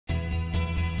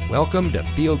Welcome to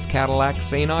Fields Cadillac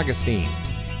St. Augustine.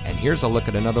 And here's a look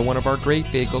at another one of our great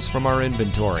vehicles from our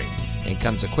inventory. It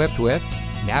comes equipped with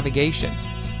navigation,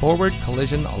 forward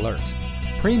collision alert,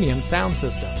 premium sound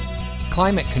system,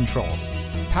 climate control,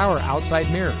 power outside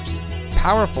mirrors,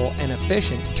 powerful and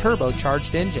efficient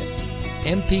turbocharged engine,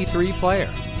 MP3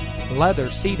 player, leather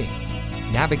seating,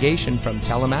 navigation from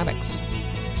telematics,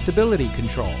 stability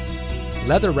control,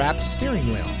 leather-wrapped steering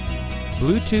wheel,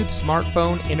 Bluetooth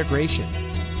smartphone integration,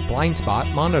 blind spot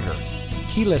monitor,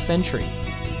 keyless entry,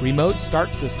 remote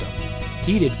start system,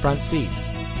 heated front seats,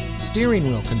 steering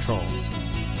wheel controls,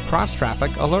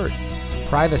 cross-traffic alert,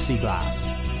 privacy glass,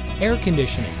 air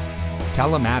conditioning,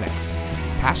 telematics,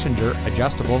 passenger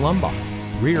adjustable lumbar,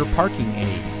 rear parking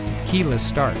aid, keyless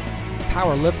start,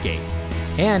 power liftgate,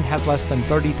 and has less than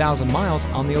 30,000 miles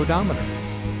on the odometer.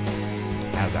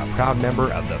 As a proud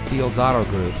member of the Fields Auto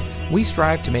Group, we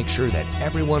strive to make sure that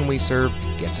everyone we serve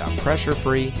gets a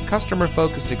pressure-free,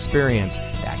 customer-focused experience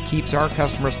that keeps our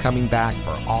customers coming back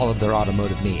for all of their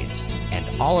automotive needs.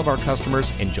 And all of our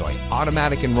customers enjoy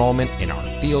automatic enrollment in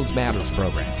our Fields Matters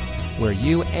program, where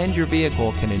you and your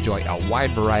vehicle can enjoy a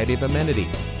wide variety of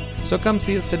amenities. So come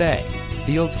see us today.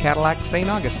 Fields Cadillac St.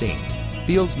 Augustine.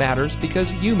 Fields matters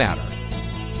because you matter.